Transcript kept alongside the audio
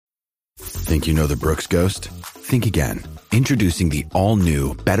Think you know the Brooks Ghost? Think again. Introducing the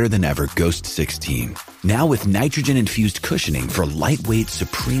all-new, better-than-ever Ghost 16. Now with nitrogen-infused cushioning for lightweight,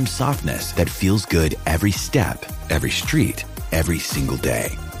 supreme softness that feels good every step, every street, every single day.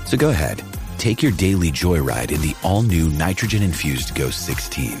 So go ahead, take your daily joyride in the all-new nitrogen-infused Ghost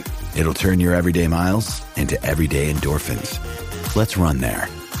 16. It'll turn your everyday miles into everyday endorphins. Let's run there.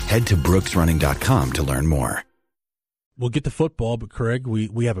 Head to brooksrunning.com to learn more. We'll get to football, but Craig,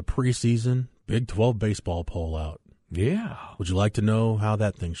 we have a preseason Big 12 baseball poll out. Yeah. Would you like to know how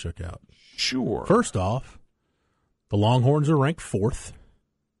that thing shook out? Sure. First off, the Longhorns are ranked 4th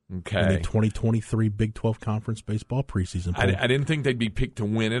in the 2023 Big 12 Conference baseball preseason poll. I didn't think they'd be picked to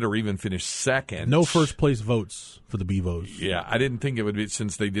win it or even finish second. No first place votes for the Beavos. Yeah, I didn't think it would be,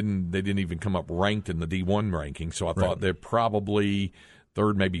 since they didn't even come up ranked in the D1 ranking, so I thought they're probably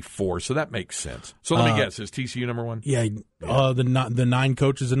third, maybe fourth, so that makes sense. So let me guess, is TCU number one? Yeah, the 9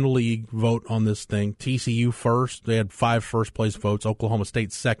 coaches in the league vote on this thing. TCU first, they had 5 first-place votes. Oklahoma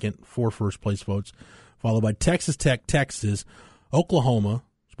State second, 4 first-place votes, followed by Texas Tech, Texas, Oklahoma.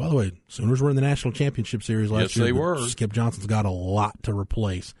 By the way, Sooners were in the National Championship Series last year. Yes, they were. Skip Johnson's got a lot to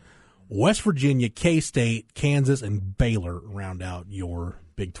replace. West Virginia, K-State, Kansas, and Baylor round out your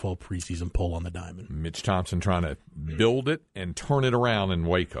Big 12 preseason poll on the diamond. Mitch Thompson trying to build it and turn it around in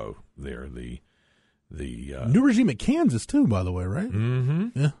Waco there. The new regime at Kansas, too, by the way, right? Mm-hmm.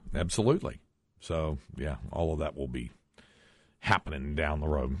 Yeah. Absolutely. So, yeah, all of that will be happening down the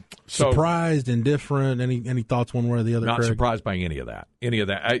road. So, surprised, indifferent, any thoughts one way or the other, not Craig? surprised by any of that.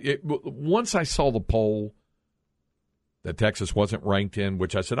 Once I saw the poll that Texas wasn't ranked in,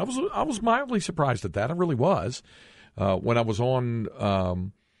 which I said I was mildly surprised at that. I really was. When I was on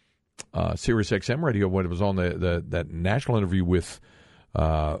Sirius XM radio, when it was on that national interview with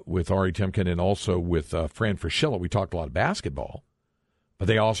Ari Timken and also with Fran Fraschilla, we talked a lot of basketball. But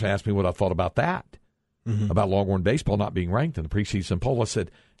they also asked me what I thought about that, about Longhorn baseball not being ranked in the preseason poll. I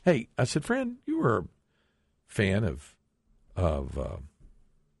said, Fran, you were a fan of The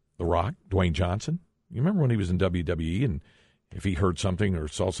Rock, Dwayne Johnson. You remember when he was in WWE, and if he heard something or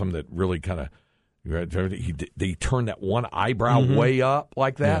saw something that really kind of he turned that one eyebrow way up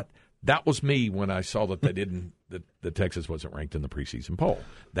like that. Yeah. That was me when I saw that they didn't that Texas wasn't ranked in the preseason poll.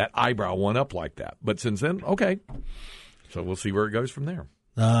 That eyebrow went up like that. But since then, okay. So we'll see where it goes from there.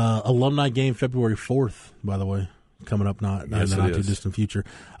 Alumni game February 4th, by the way, coming up not too distant future.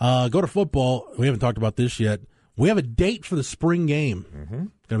 Go to football. We haven't talked about this yet. We have a date for the spring game.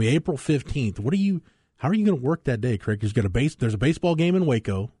 It's going to be April 15th. How are you going to work that day, Craig? There's a baseball game in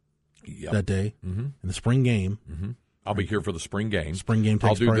Waco that day, in the spring game. I'll be here for the spring game. Spring game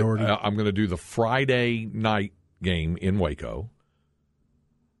takes priority. I'm going to do the Friday night game in Waco.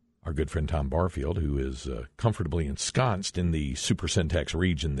 Our good friend Tom Barfield, who is comfortably ensconced in the Super Syntax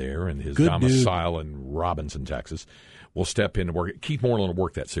region there and his domicile in Robinson, Texas, will step in and work. Keith Moreland will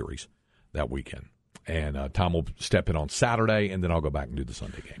work that series that weekend. And Tom will step in on Saturday, and then I'll go back and do the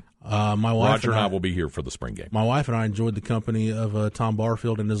Sunday game. My wife Roger and I will be here for the spring game. My wife and I enjoyed the company of Tom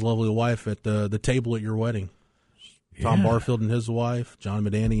Barfield and his lovely wife at the table at your wedding. Yeah. Tom Barfield and his wife, John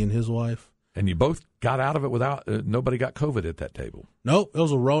Medani and his wife. And you both got out of it without nobody got COVID at that table. Nope, it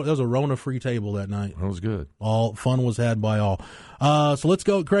was a Rona-free table that night. That was good. All fun was had by all. So let's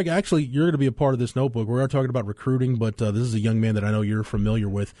go, Craig. Actually, you're going to be a part of this notebook. We're talking about recruiting, but this is a young man that I know you're familiar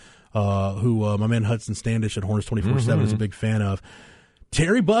with, who my man Hudson Standish at Hornets 24/7 is a big fan of.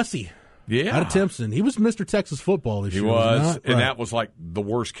 Terry Bussey. Yeah. Out of Timpson. He was Mr. Texas football this year. He was, and that was like the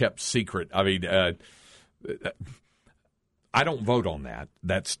worst kept secret. I mean, I don't vote on that.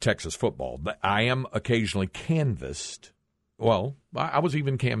 That's Texas football. But I am occasionally canvassed. Well, I was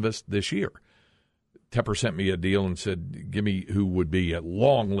even canvassed this year. Tepper sent me a deal and said, give me who would be a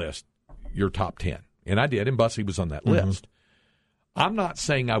long list, your top 10. And I did, and Bussey was on that list. I'm not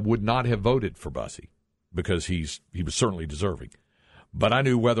saying I would not have voted for Bussey because he was certainly deserving. But I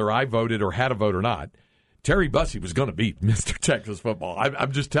knew whether I voted or had a vote or not, Terry Bussey was going to beat Mr. Texas football.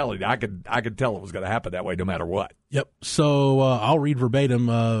 I'm just telling you, I could tell it was going to happen that way no matter what. Yep. So I'll read verbatim.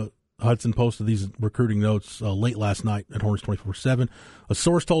 Hudson posted these recruiting notes late last night at Hornets 24/7. A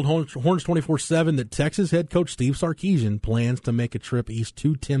source told Hornets 24/7 that Texas head coach Steve Sarkisian plans to make a trip east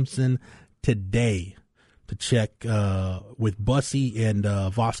to Timpson today to check with Bussey and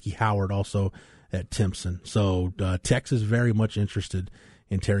Vosky Howard also at Timpson. So Texas very much interested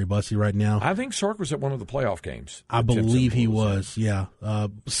in Terry Bussey right now. I think Sark was at one of the playoff games. I believe he was, yeah.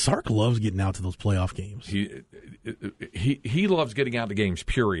 Sark loves getting out to those playoff games. He loves getting out to games,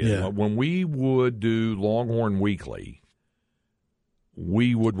 period. Yeah. When we would do Longhorn Weekly,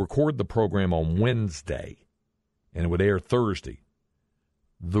 we would record the program on Wednesday, and it would air Thursday.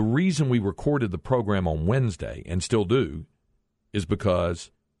 The reason we recorded the program on Wednesday, and still do, is because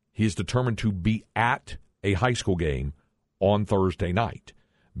he is determined to be at a high school game on Thursday night,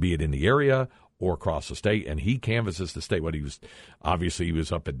 be it in the area or across the state, and he canvasses the state. He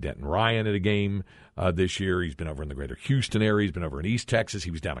was up at Denton Ryan at a game this year. He's been over in the greater Houston area. He's been over in East Texas.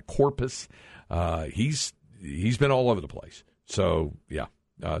 He was down at Corpus. He's been all over the place. So, yeah,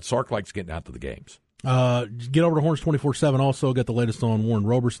 Sark likes getting out to the games. Get over to Horns 24/7. Also got the latest on Warren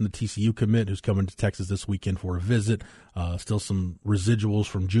Roberson, the TCU commit, who's coming to Texas this weekend for a visit. Still some residuals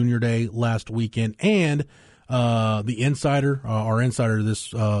from Junior Day last weekend, and the insider, our insider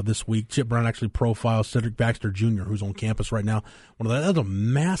this week, Chip Brown actually profiles Cedric Baxter Jr., who's on campus right now. That's a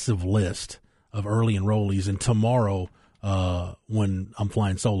massive list of early enrollees, and tomorrow, when I'm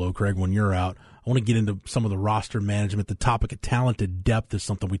flying solo, Craig, when you're out, I want to get into some of the roster management. The topic of talented depth is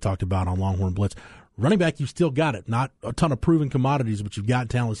something we talked about on Longhorn Blitz. Running back, you've still got it. Not a ton of proven commodities, but you've got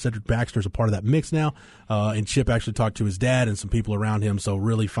talent. Cedric Baxter is a part of that mix now. And Chip actually talked to his dad and some people around him, so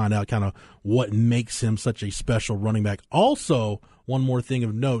really find out kind of what makes him such a special running back. Also, one more thing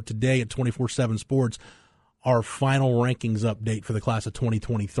of note, today at 24/7 Sports, our final rankings update for the class of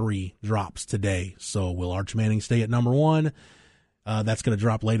 2023 drops today. So will Arch Manning stay at number 1? That's going to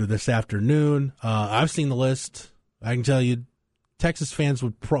drop later this afternoon. I've seen the list. I can tell you Texas fans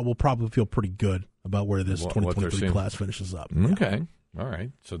will probably feel pretty good about where this 2023 class finishes up. Okay. All right.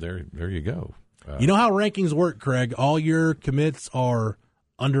 So there you go. You know how rankings work, Craig. All your commits are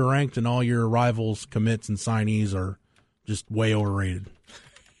underranked, and all your rivals' commits and signees are just way overrated.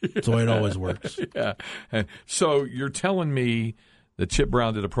 That's the way it always works. Yeah. So you're telling me that Chip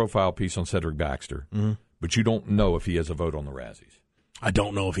Brown did a profile piece on Cedric Baxter, but you don't know if he has a vote on the Razzies. I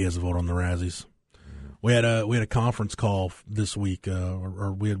don't know if he has a vote on the Razzies. We had a conference call this week,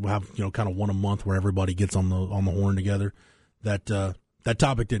 or we have kind of one a month where everybody gets on the horn together. That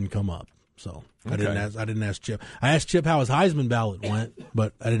topic didn't come up, so okay. I didn't ask Chip. I asked Chip how his Heisman ballot went,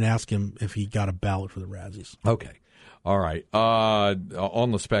 but I didn't ask him if he got a ballot for the Razzies. Okay, all right.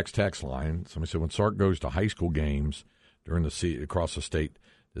 On the Specs text line, somebody said when Sark goes to high school games across the state,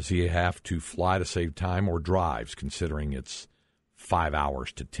 does he have to fly to save time or drives? Considering it's 5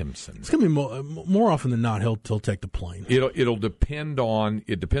 hours to Timpson. It's going to be more often than not, he'll take the plane. It depends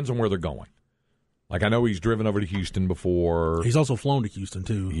on where they're going. Like I know he's driven over to Houston before. He's also flown to Houston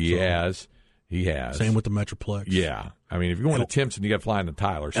too. He has. Same with the Metroplex. Yeah. I mean, if you're going to Timpson, you got to fly into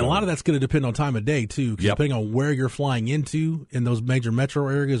Tyler. And a lot of that's going to depend on time of day too, because depending on where you're flying into in those major metro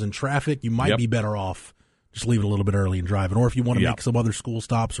areas and traffic, you might be better off just leaving a little bit early and driving, or if you want to make some other school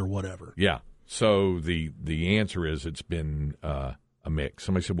stops or whatever. Yeah. So the answer is it's been a mix.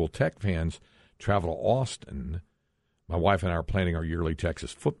 Somebody said, "Well, Tech fans travel to Austin. My wife and I are planning our yearly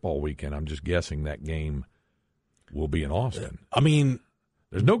Texas football weekend. I'm just guessing that game will be in Austin." I mean,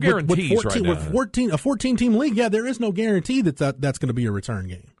 there's no guarantees right now. With a 14-team league, there is no guarantee that's going to be a return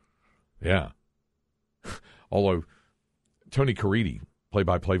game. Yeah. Although Tony Caridi,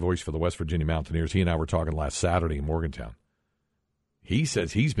 play-by-play voice for the West Virginia Mountaineers, he and I were talking last Saturday in Morgantown. He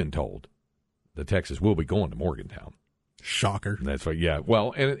says he's been told that Texas will be going to Morgantown. Shocker. That's right. Yeah.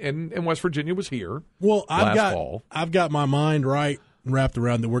 Well, and West Virginia was here. Well, fall. I've got my mind wrapped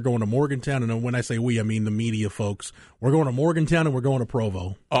around that we're going to Morgantown, and when I say we, I mean the media folks. We're going to Morgantown and we're going to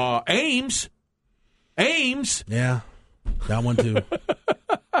Provo. Ames. Yeah, that one too.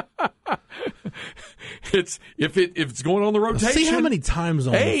 If it's going on the rotation. See how many time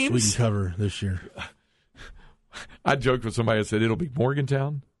zones we can cover this year. I joked with somebody. I said it'll be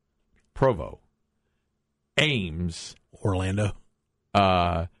Morgantown, Provo, Ames, Orlando,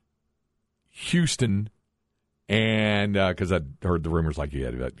 Houston, and because I heard the rumors like you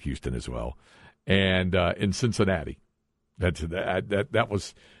had about Houston as well, and in Cincinnati. That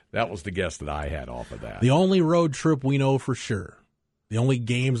was the guess that I had off of that. The only road trip we know for sure, the only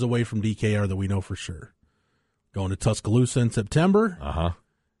games away from DKR that we know for sure, going to Tuscaloosa in September.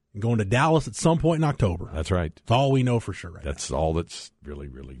 And going to Dallas at some point in October. That's right. That's all we know for sure right That's all that's really,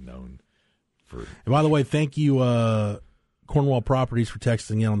 really known. And by the way, thank you, Cornwall Properties, for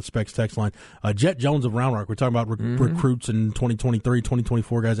texting in on the Specs text line. Jet Jones of Round Rock, we're talking about recruits in 2023,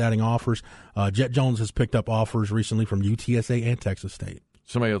 2024, guys adding offers. Jet Jones has picked up offers recently from UTSA and Texas State.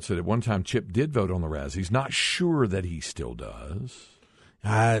 Somebody else said at one time Chip did vote on the Razzies. Not sure that he still does.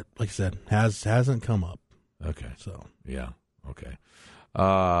 Like I said, hasn't come up. Okay. So yeah. Okay.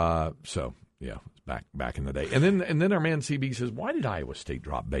 Yeah, back in the day. And then our man CB says, why did Iowa State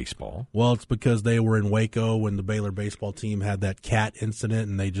drop baseball? Well, it's because they were in Waco when the Baylor baseball team had that cat incident,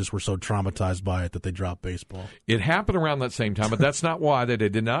 and they just were so traumatized by it that they dropped baseball. It happened around that same time, but that's not why. They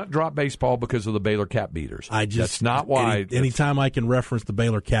did not drop baseball because of the Baylor cat beaters. That's not why. Anytime I can reference the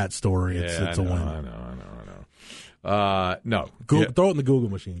Baylor cat story, it's a win. I know. No. Throw it in the Google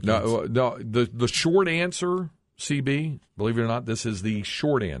machine. No. The short answer, CB, believe it or not, this is the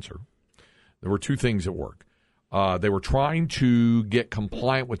short answer. There were two things at work. They were trying to get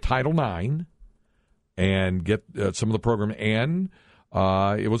compliant with Title IX and get some of the program, and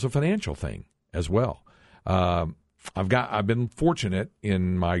it was a financial thing as well. I've been fortunate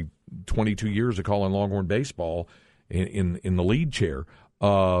in my 22 years of calling Longhorn baseball in the lead chair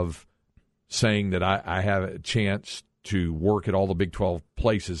of saying that I have a chance to work at all the Big 12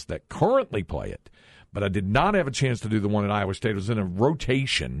 places that currently play it, but I did not have a chance to do the one at Iowa State. It was in a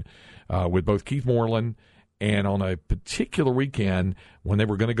rotation with both Keith Moreland, and on a particular weekend when they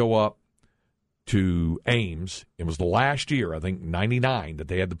were going to go up to Ames, it was the last year, I think 99, that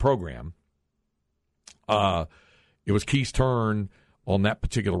they had the program. It was Keith's turn on that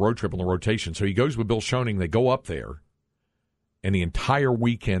particular road trip on the rotation. So he goes with Bill Schoening. They go up there, and the entire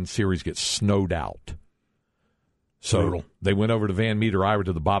weekend series gets snowed out. So Brutal. They went over to Van Meter, Iowa,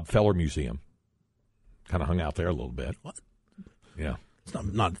 to the Bob Feller Museum. Kind of hung out there a little bit. What? Yeah. It's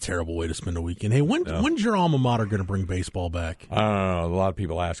not a terrible way to spend a weekend. Hey, when's your alma mater going to bring baseball back? I don't know. A lot of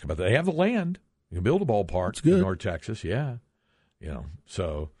people ask about that. They have the land. You can build a ballpark in North Texas. Yeah.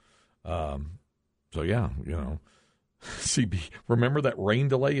 So yeah, CB, remember that rain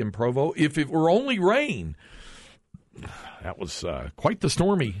delay in Provo? If it were only rain, that was quite the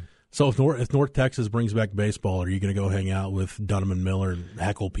stormy. So if North Texas brings back baseball, are you going to go hang out with Dunham and Miller and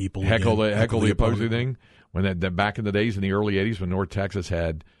heckle people? Heckle the opposing thing? When that back in the days in the early 80s when North Texas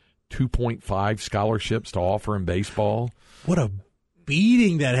had 2.5 scholarships to offer in baseball. What a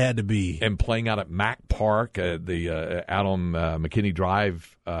beating that had to be. And playing out at Mack Park, out on McKinney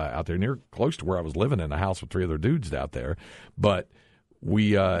Drive out there, close to where I was living in a house with three other dudes out there. But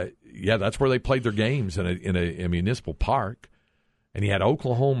that's where they played their games in a municipal park. And you had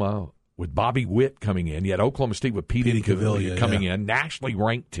Oklahoma with Bobby Witt coming in. You had Oklahoma State with Petey Cavilla coming in, nationally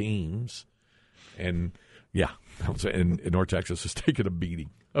ranked teams. And, and North Texas is taking a beating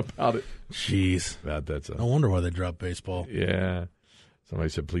about it. Jeez. No wonder why they dropped baseball. Yeah. Somebody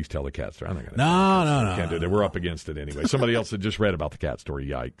said, please tell the cat story. I'm not going to. No. Can't do it. We're up against it anyway. Somebody else had just read about the cat story.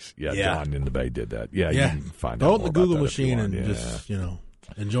 Yikes. Yeah. John in the Bay did that. Yeah. You can find out Throw it in more the Google about that machine and just,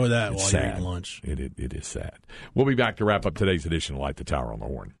 enjoy that while you're eating lunch. It is sad. We'll be back to wrap up today's edition of Light the Tower on the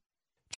Horn.